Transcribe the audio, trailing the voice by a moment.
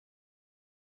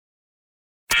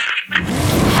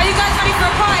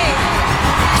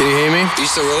Can you hear me? Are you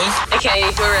still rolling? Okay,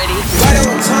 we're ready. Right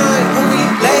on time when we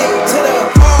late to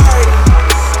the party.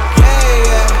 Yeah,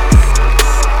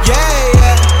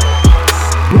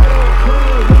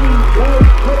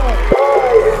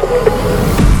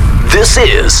 yeah. This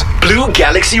is Blue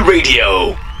Galaxy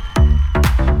Radio.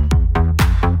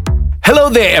 Hello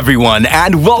there, everyone,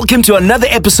 and welcome to another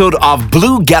episode of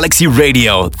Blue Galaxy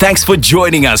Radio. Thanks for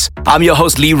joining us. I'm your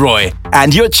host, Leroy,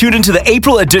 and you're tuned into the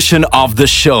April edition of the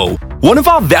show. One of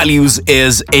our values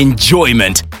is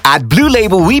enjoyment. At Blue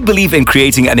Label, we believe in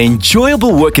creating an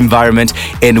enjoyable work environment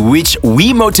in which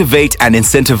we motivate and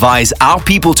incentivize our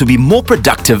people to be more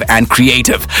productive and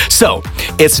creative. So,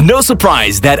 it's no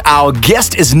surprise that our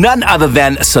guest is none other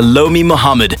than Solome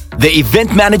Mahomed, the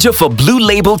event manager for Blue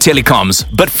Label Telecomms.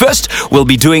 But first, we'll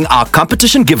be doing our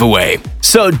competition giveaway.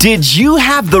 So, did you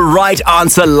have the right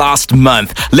answer last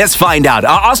month? Let's find out.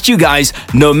 I asked you guys,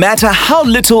 no matter how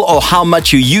little or how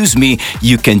much you use me,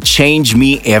 you can change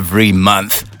me every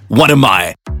month. What am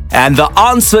I? And the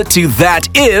answer to that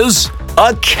is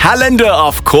a calendar,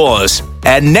 of course.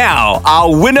 And now,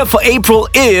 our winner for April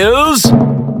is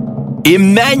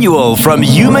Emmanuel from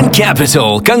Human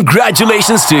Capital.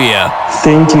 Congratulations to you.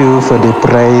 Thank you for the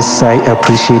prize. I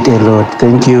appreciate it a lot.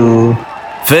 Thank you.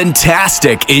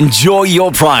 Fantastic. Enjoy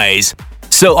your prize.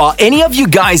 So, are any of you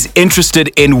guys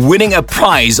interested in winning a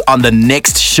prize on the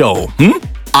next show?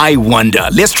 I wonder.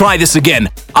 Let's try this again.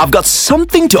 I've got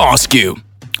something to ask you.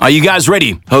 Are you guys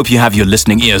ready? Hope you have your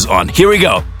listening ears on. Here we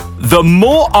go. The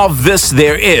more of this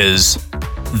there is,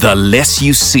 the less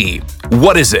you see.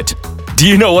 What is it? Do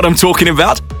you know what I'm talking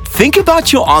about? Think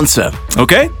about your answer,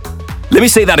 okay? Let me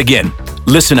say that again.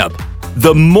 Listen up.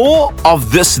 The more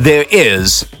of this there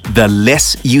is, the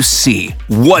less you see.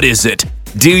 What is it?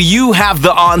 Do you have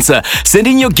the answer? Send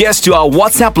in your guess to our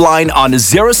WhatsApp line on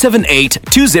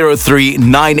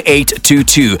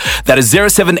 078-203-9822. That is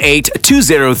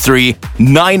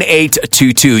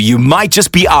 078-203-9822. You might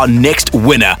just be our next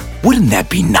winner. Wouldn't that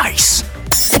be nice?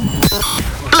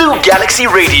 Blue Galaxy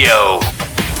Radio.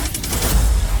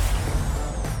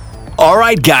 All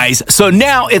right, guys. So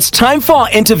now it's time for our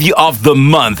interview of the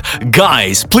month.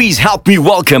 Guys, please help me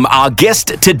welcome our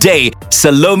guest today,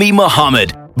 Solome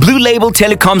Mahomed, Blue Label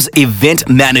Telecomms event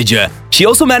manager. She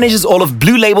also manages all of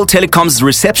Blue Label Telecomms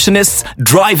receptionists,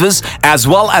 drivers, as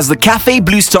well as the Cafe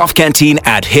Blue staff canteen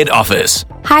at head office.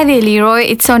 Hi there, Leroy.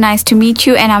 It's so nice to meet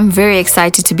you, and I'm very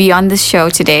excited to be on this show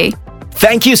today.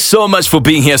 Thank you so much for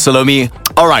being here, Solome.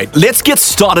 All right, let's get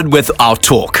started with our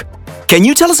talk. Can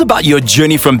you tell us about your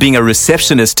journey from being a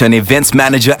receptionist to an events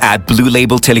manager at Blue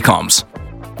Label Telecomms?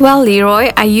 Well,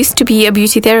 Leroy, I used to be a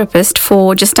beauty therapist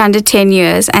for just under 10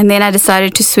 years, and then I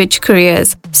decided to switch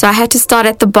careers. So I had to start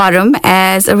at the bottom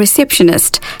as a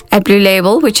receptionist at Blue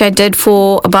Label, which I did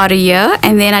for about a year,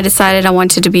 and then I decided I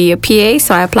wanted to be a PA,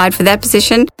 so I applied for that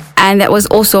position, and that was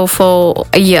also for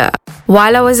a year.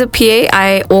 While I was a PA,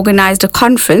 I organized a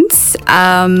conference,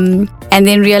 and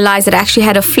then realized that I actually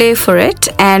had a flair for it.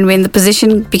 And when the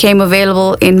position became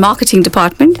available in marketing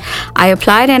department, I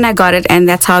applied and I got it, and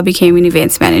that's how I became an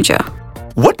events manager.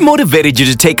 What motivated you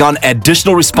to take on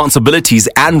additional responsibilities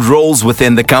and roles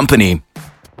within the company?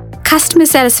 Customer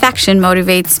satisfaction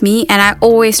motivates me, and I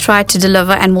always try to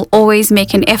deliver and will always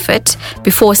make an effort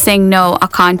before saying no, I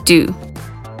can't do.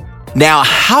 Now,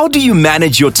 how do you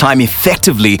manage your time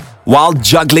effectively while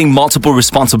juggling multiple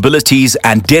responsibilities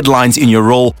and deadlines in your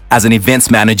role as an events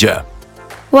manager?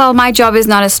 Well, my job is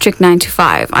not a strict 9 to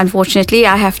 5. Unfortunately,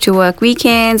 I have to work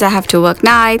weekends, I have to work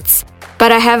nights,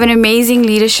 but I have an amazing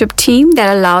leadership team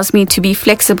that allows me to be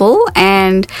flexible,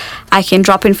 and I can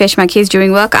drop and fetch my kids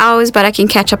during work hours, but I can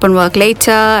catch up on work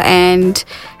later and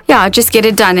just get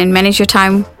it done and manage your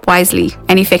time wisely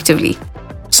and effectively.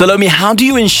 Solome, how do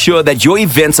you ensure that your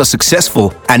events are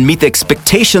successful and meet the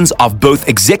expectations of both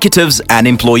executives and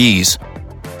employees?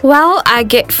 Well, I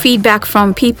get feedback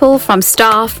from people, from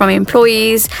staff, from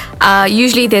employees.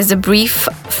 Usually there's a brief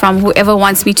from whoever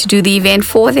wants me to do the event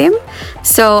for them.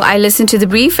 So I listen to the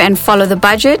brief and follow the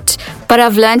budget. But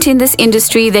I've learned in this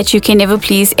industry that you can never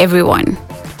please everyone.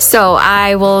 So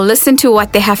I will listen to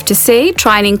what they have to say,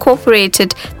 try and incorporate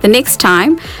it the next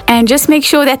time, and just make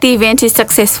sure that the event is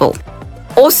successful.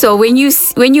 Also, when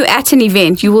you're at an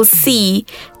event, you will see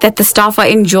that the staff are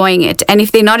enjoying it. And if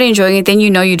they're not enjoying it, then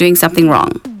you know you're doing something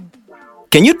wrong.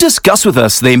 Can you discuss with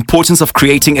us the importance of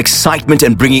creating excitement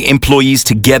and bringing employees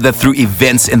together through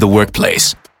events in the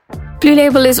workplace? Blue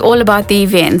Label is all about the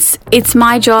events. It's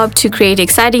my job to create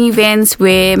exciting events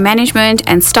where management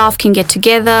and staff can get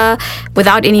together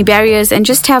without any barriers and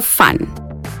just have fun.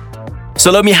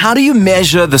 Solome, how do you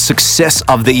measure the success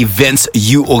of the events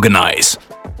you organize?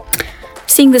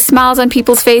 seeing the smiles on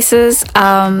people's faces,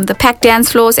 the packed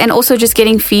dance floors, and also just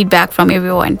getting feedback from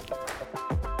everyone.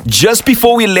 Just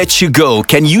before we let you go,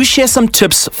 can you share some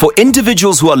tips for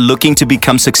individuals who are looking to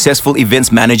become successful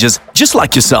events managers just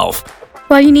like yourself?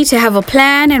 Well, you need to have a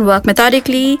plan and work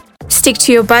methodically, stick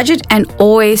to your budget, and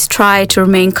always try to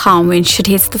remain calm when shit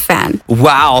hits the fan.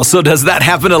 Wow, so does that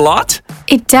happen a lot?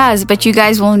 It does, but you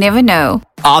guys will never know.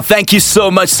 Thank you so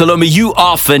much, Solome. You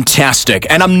are fantastic.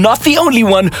 And I'm not the only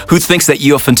one who thinks that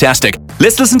you're fantastic.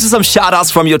 Let's listen to some shout-outs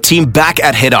from your team back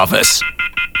at head office.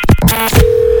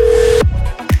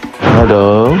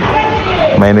 Hello,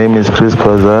 my name is Chris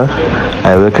Koza.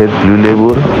 I work at Blue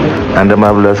Label under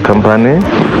Marvelous Company.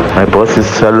 My boss is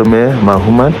Solome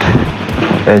Mahomed,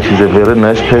 and she's a very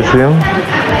nice person.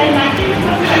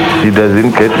 She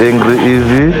doesn't get angry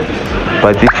easy,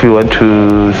 but if you want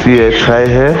to see her, try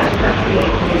her.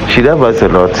 She loves us a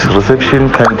lot. Reception,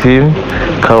 canteen,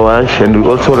 car wash, and we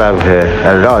also love her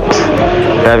a lot.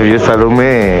 Love you,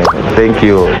 Solome. Thank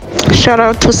you. Shout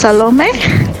out to Salome.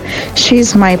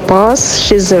 She's my boss.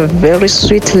 She's a very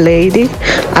sweet lady.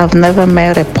 I've never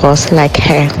met a boss like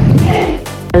her.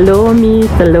 Salome,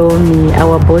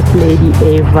 our boss lady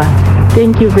Eva.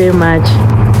 Thank you very much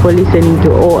for listening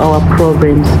to all our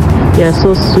programs. You are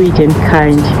so sweet and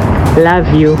kind.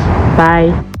 Love you.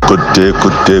 Bye. Good day.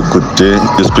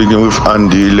 You're speaking with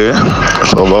Andile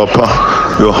Shalapa.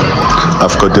 Yo,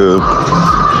 I've got the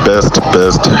best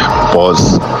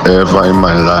boss ever in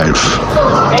my life.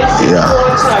 Yeah.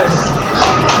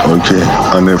 Okay.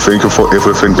 And then thank you for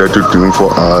everything that you're doing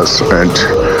for us. And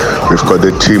we've got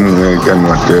the teamwork and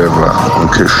whatever.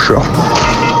 Okay, sure.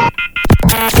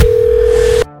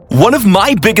 One of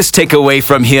my biggest takeaway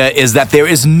from here is that there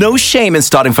is no shame in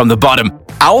starting from the bottom.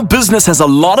 Our business has a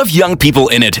lot of young people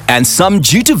in it, and some,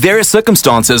 due to various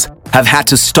circumstances, have had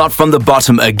to start from the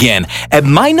bottom again. It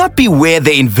might not be where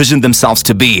they envisioned themselves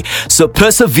to be. So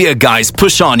persevere, guys.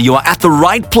 Push on. You are at the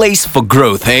right place for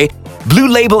growth, hey? Blue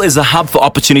Label is a hub for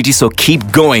opportunity, so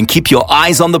keep going. Keep your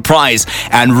eyes on the prize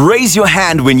and raise your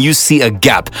hand when you see a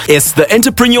gap. It's the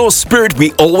entrepreneurial spirit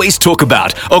we always talk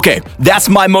about. Okay, that's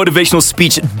my motivational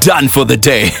speech done for the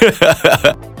day.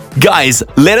 Guys,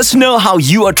 let us know how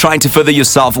you are trying to further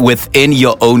yourself within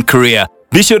your own career.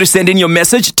 Be sure to send in your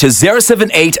message to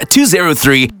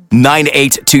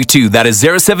 078-203-9822. That is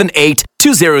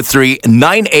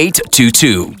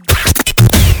 078-203-9822.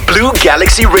 Blue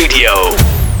Galaxy Radio.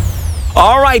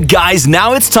 Alright guys,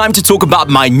 now it's time to talk about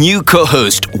my new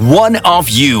co-host, One of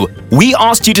You. We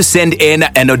asked you to send in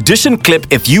an audition clip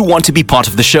if you want to be part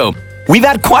of the show. We've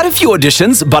had quite a few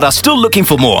auditions, but are still looking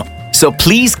for more. So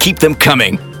please keep them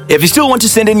coming. If you still want to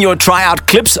send in your tryout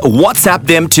clips, WhatsApp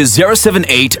them to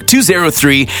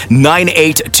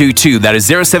 078-203-9822. That is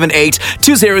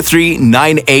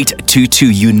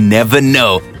 078-203-9822. You never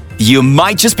know. You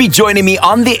might just be joining me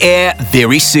on the air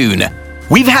very soon.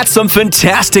 We've had some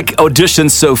fantastic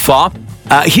auditions so far.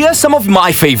 Here are some of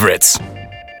my favorites.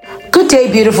 Good day,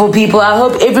 beautiful people. I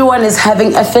hope everyone is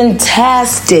having a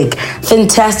fantastic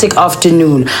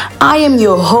afternoon. I am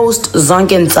your host,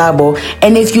 Zonke Ntabo,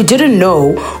 and if you didn't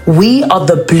know, we are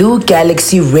the Blue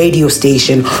Galaxy radio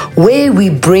station where we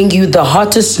bring you the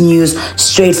hottest news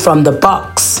straight from the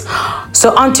box.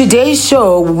 So on today's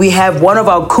show, we have one of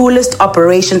our coolest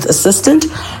operations assistant.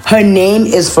 Her name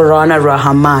is Farana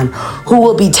Rahman, who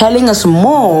will be telling us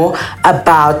more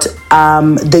about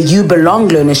the You Belong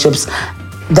learnerships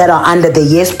that are under the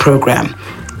YES program.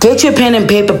 Get your pen and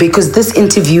paper because this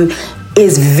interview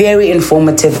is very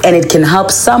informative and it can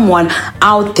help someone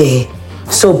out there.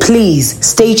 So please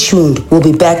stay tuned. We'll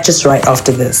be back just right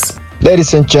after this.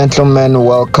 Ladies and gentlemen,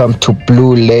 welcome to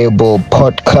Blue Label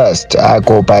Podcast. I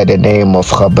go by the name of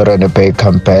Gaborone Bay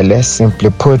Kampele,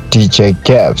 simply put DJ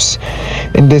Gabs.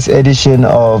 In this edition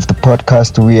of the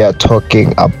podcast, we are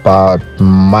talking about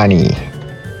money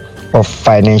or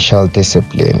financial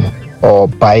discipline or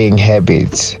buying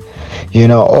habits. You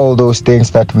know, all those things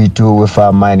that we do with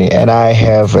our money. And I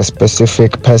have a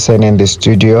specific person in the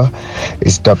studio.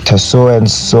 It's Dr.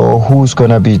 So-and-so who's going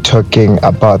to be talking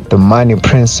about the money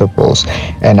principles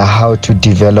and how to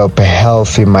develop a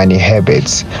healthy money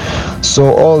habits.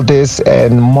 So all this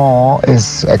and more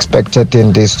is expected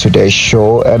in this today's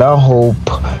show. And I hope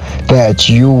that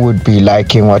you would be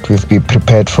liking what we've been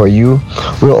prepared for you.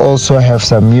 We'll also have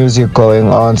some music going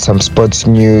on, some sports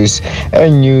news,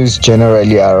 and news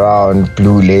generally around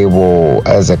Blue Label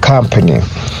as a company.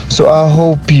 So So I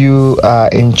hope you are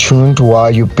in tune while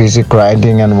you're busy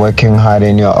grinding and working hard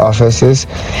in your offices.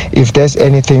 If there's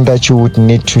anything that you would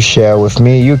need to share with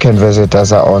me, you can visit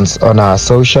us on our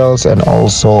socials and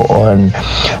also on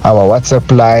our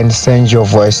WhatsApp line. Send your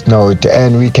voice note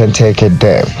and we can take it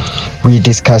there. We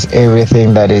discuss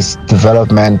everything that is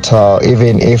developmental,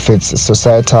 even if it's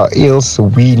societal ills.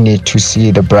 We need to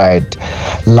see the bright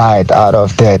light out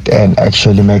of that and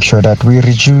actually make sure that we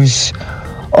reduce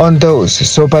on those.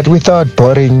 So, but without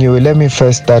boring you, let me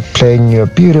first start playing you a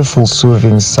beautiful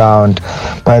soothing sound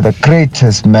by the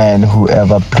greatest man who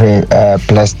ever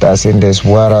blessed us in this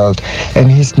world,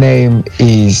 and his name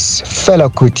is Fela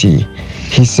Kuti.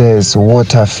 He says,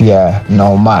 "Water fear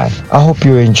no man." I hope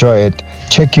you enjoy it.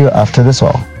 Check you after the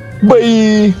song.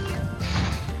 Bye.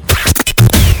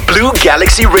 Blue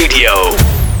Galaxy Radio.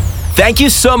 Thank you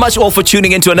so much all for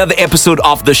tuning in to another episode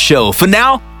of the show. For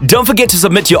now, don't forget to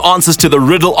submit your answers to the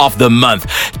riddle of the month.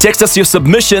 Text us your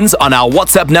submissions on our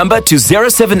WhatsApp number to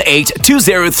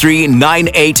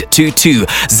 078-203-9822.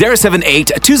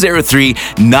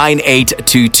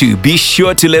 078-203-9822. Be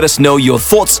sure to let us know your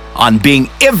thoughts on being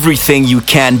everything you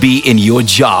can be in your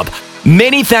job.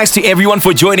 Many thanks to everyone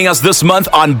for joining us this month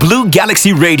on Blue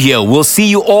Galaxy Radio. We'll see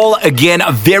you all again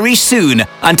very soon.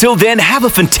 Until then, have a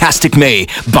fantastic May.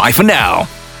 Bye for now.